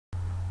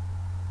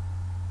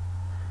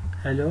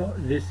Hello,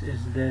 this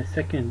is the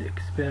second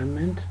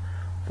experiment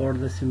for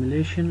the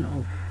simulation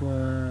of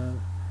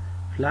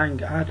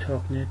flying ad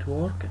hoc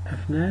network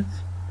FANET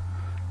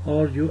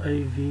or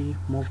UAV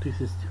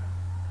multi-system.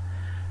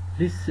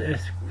 This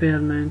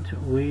experiment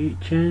we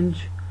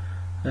change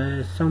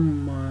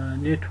some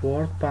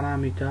network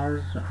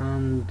parameters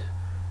and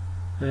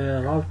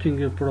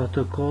routing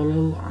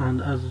protocol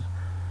and as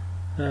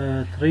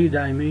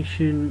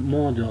three-dimension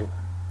model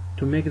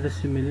to make the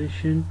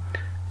simulation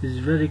is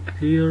very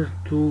clear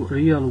to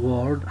real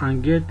world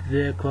and get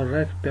the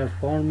correct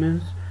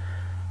performance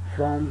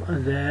from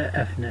the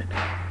FANET.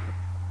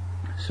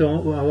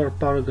 So our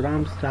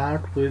program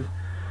start with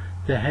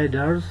the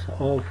headers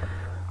of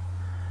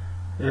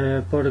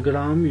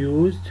program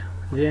used,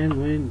 then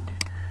we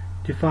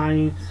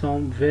define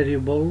some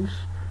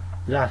variables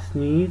that's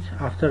need.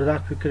 After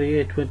that we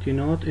create 20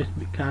 nodes. It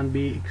can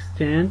be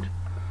extended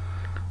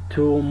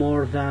to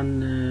more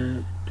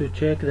than to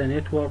check the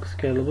network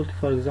scalability.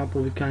 For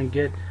example, we can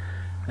get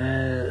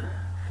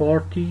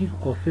 40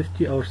 or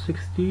 50 or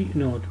 60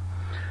 node.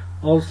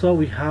 Also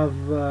we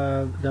have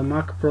the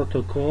MAC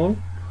protocol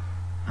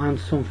and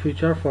some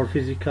feature for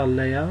physical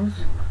layers.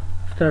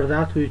 After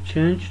that we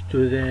change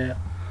to the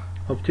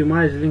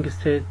optimized link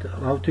state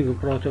routing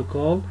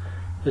protocol.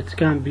 It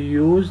can be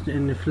used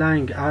in the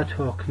flying ad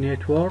hoc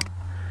network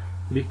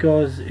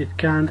because it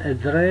can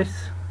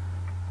address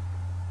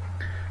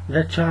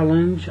the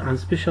challenge and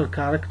special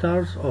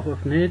characters of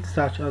FANET,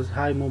 such as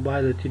high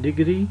mobility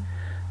degree,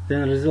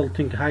 then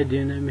resulting high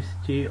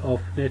dynamicity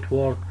of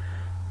network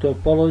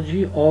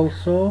topology.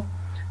 Also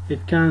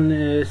it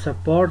can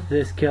support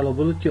the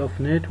scalability of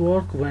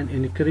network when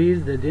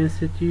increase the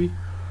density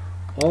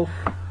of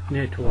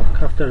network.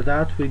 After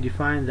that we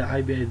define the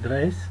IP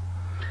address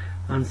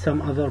and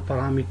some other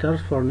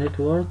parameters for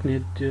network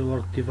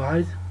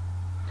device.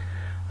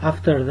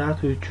 After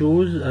that we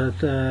choose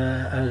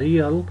a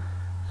real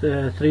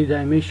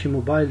three-dimension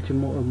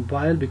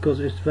mobile because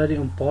it's very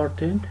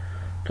important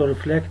to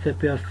reflect the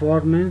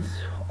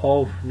performance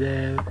of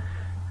the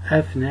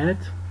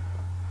FANET.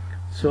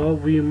 So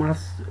we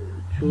must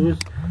choose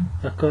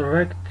a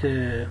correct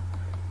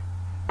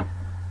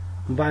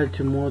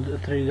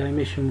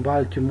three-dimension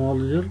mobility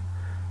model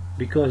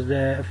because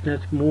the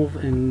FANET move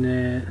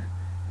in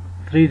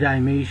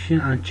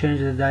three-dimension and change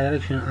the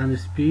direction and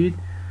speed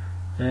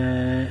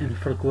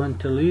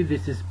infrequently.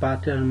 This is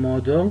pattern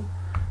model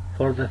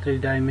for the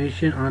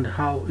three-dimension and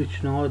how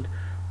each node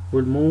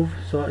will move.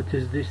 So it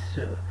is this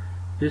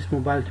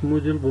mobility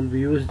model will be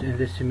used in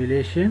the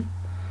simulation.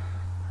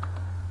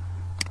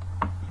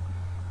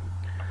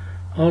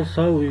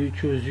 Also we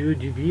choose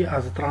UDP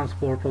as a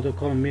transport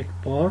protocol MIC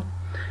port.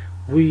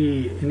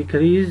 We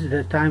increase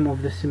the time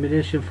of the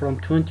simulation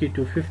from 20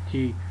 to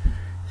 50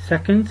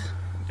 seconds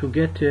to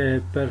get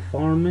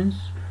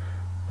performance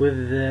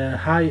with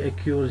high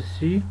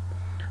accuracy,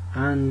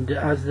 and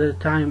as the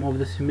time of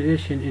the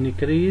simulation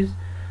increase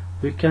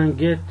we can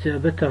get a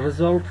better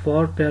result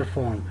for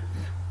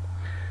performance.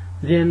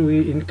 Then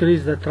we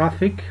increase the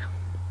traffic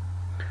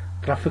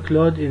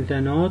load in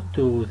the node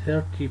to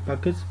 30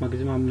 packets.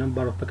 Maximum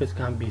number of packets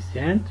can be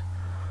sent.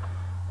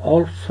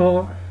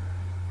 Also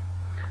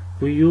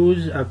we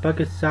use a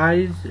packet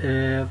size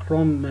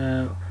from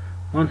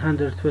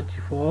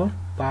 124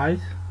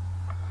 bytes.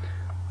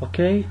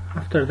 Okay,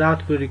 after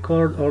that we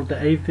record all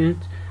the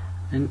events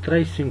in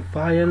tracing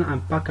file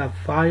and backup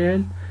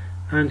file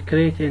and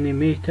create an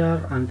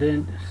emitter and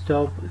then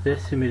stop the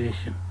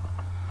simulation.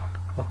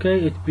 Okay,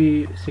 it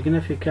be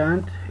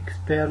significant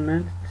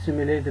experiment to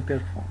simulate the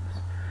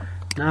performance.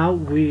 Now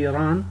we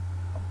run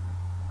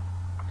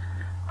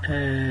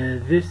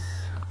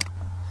this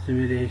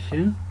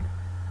simulation.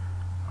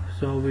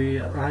 So we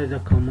write the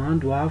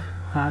command WAF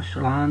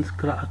 #run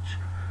scratch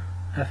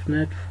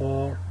FANET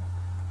 4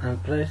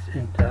 and press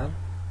enter.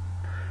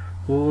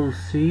 We will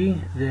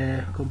see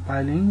the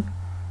compiling.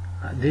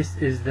 This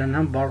is the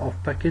number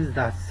of packets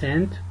that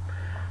sent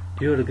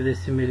during the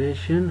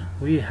simulation.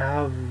 We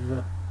have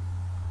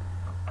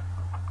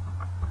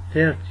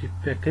 30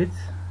 packets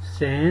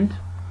sent,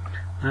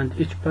 and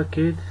each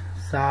packet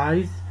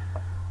size,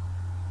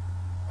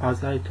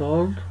 as I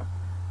told,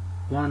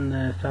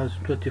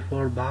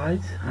 1024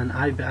 bytes and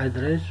IP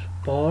address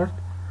port.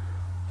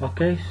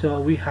 Okay, so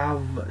we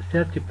have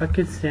 30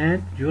 packets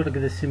sent during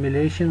the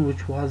simulation,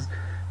 which was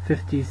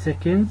 50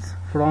 seconds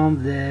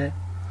from the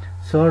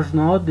source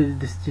node to the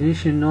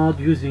destination node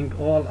using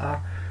all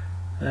our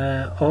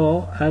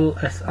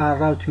OLSR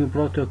routing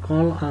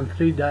protocol and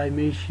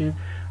three-dimension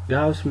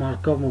Gauss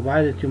Markov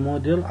mobility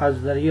model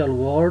as the real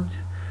world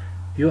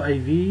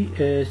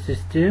UAV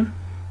system.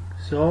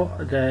 So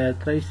the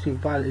tracing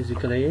file is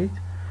great.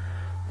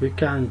 We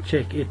can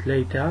check it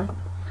later.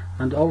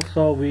 And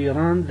also we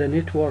run the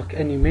network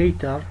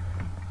animator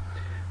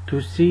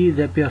to see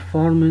the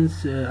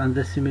performance and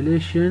the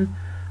simulation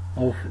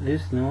of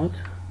this node.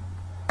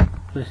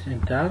 Press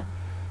enter.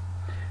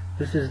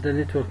 This is the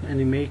network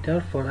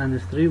animator for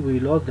NS-3. We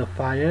load the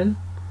file.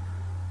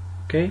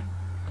 Okay,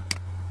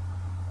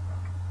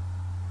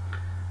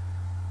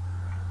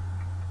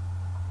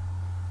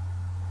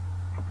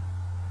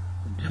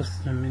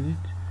 just a minute.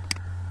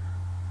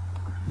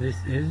 This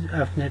is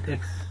FANET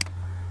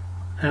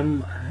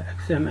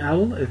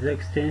XML is the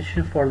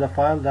extension for the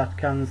file that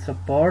can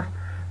support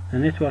the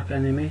network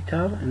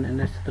animator in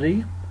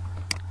NS-3.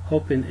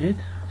 Open it.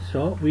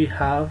 So we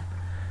have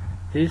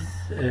this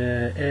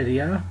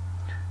area.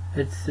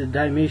 Its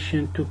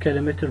dimension 2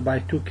 km by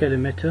 2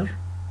 km,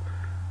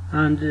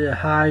 and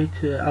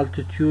height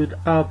altitude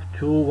up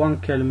to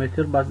 1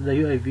 km, but the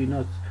UAV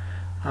not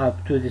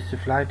up to this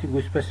flight.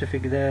 We specify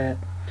the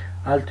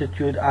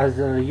altitude as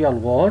a real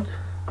world,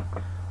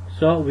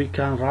 so we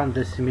can run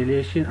the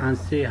simulation and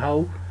see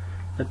how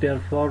the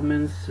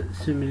performance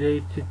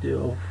simulated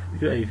of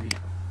UAV.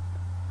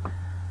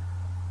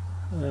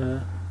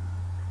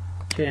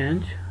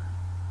 Change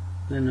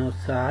the node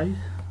size.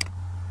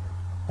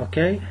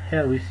 Okay,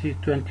 here we see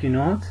 20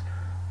 nodes.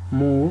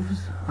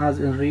 Moves as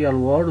in real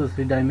world with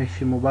the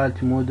dimension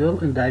mobility model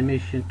in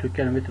dimension 2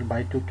 km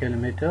by 2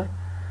 km.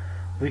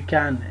 We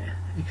can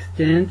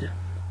extend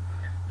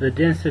the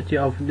density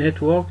of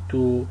network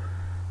to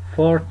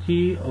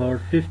 40 or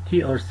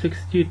 50 or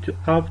 60 to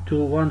up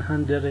to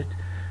 100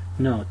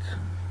 nodes.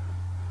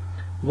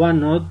 One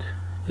node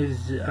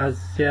is as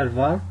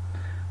server,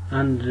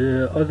 and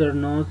other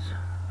nodes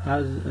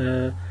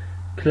as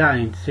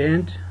client,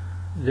 send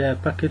the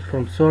packet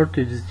from source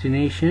to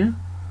destination.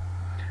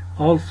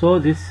 Also,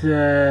 this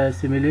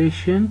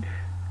simulation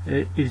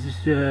is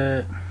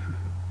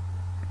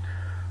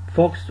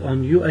focused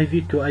on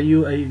UAV to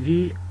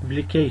UAV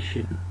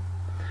application,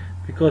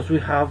 because we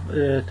have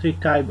three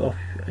types of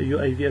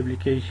UAV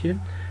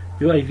application: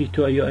 UAV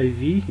to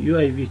UAV,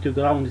 UAV to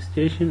ground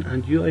station,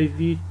 and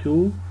UAV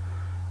to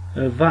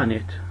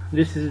FANET.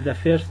 This is the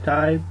first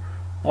type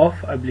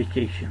of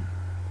application.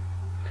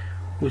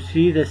 We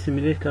see the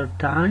simulator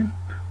time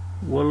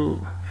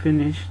will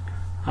finish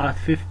at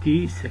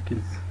 50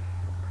 seconds.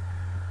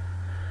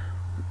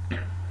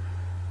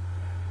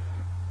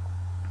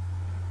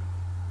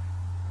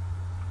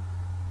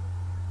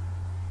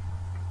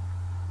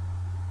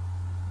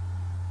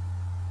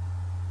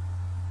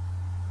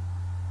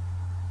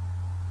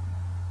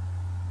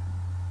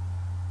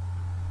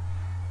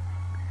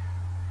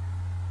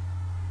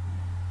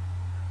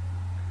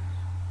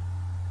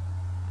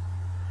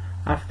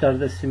 After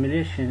the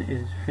simulation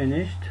is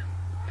finished,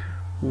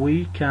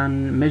 we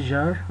can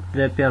measure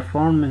the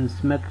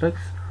performance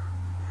metrics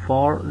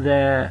for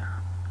the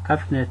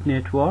FANET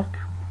network,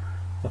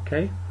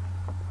 okay,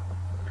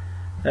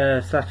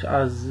 such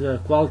as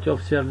quality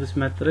of service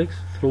metrics,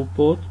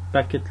 throughput,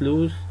 packet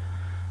loss,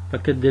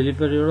 packet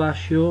delivery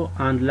ratio,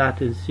 and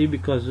latency,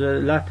 because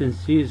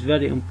latency is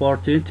very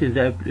important in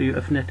the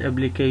FANET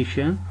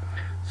application.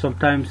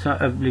 Sometimes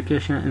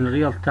application in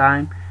real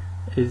time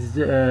is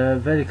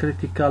very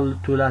critical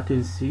to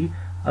latency.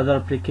 Other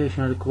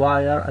applications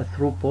require a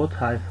throughput,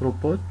 high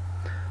throughput.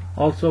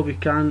 Also, we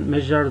can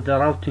measure the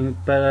routing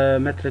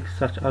parametrics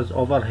such as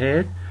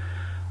overhead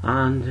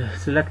and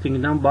selecting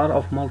number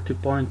of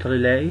multi-point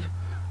relay.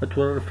 It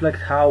will reflect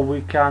how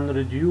we can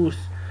reduce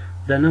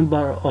the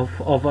number of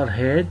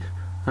overhead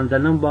and the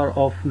number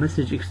of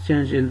message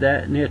exchange in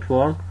the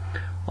network.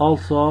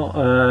 Also,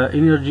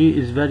 energy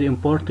is very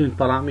important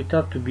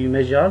parameter to be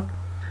measured,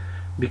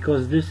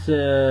 because this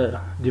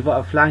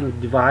flying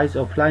device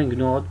or flying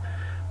node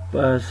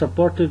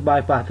supported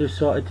by battery,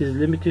 so it is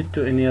limited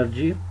to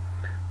energy.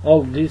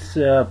 All these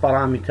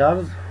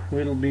parameters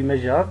will be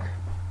measured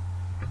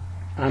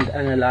and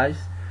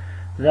analyzed.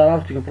 The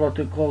routing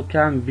protocol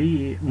can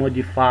be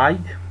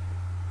modified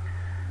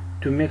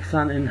to make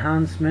some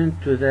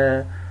enhancement to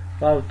the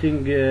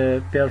routing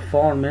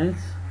performance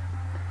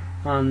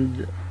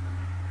and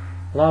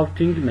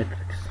routing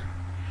metrics.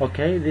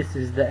 Okay, this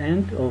is the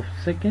end of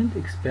second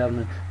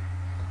experiment.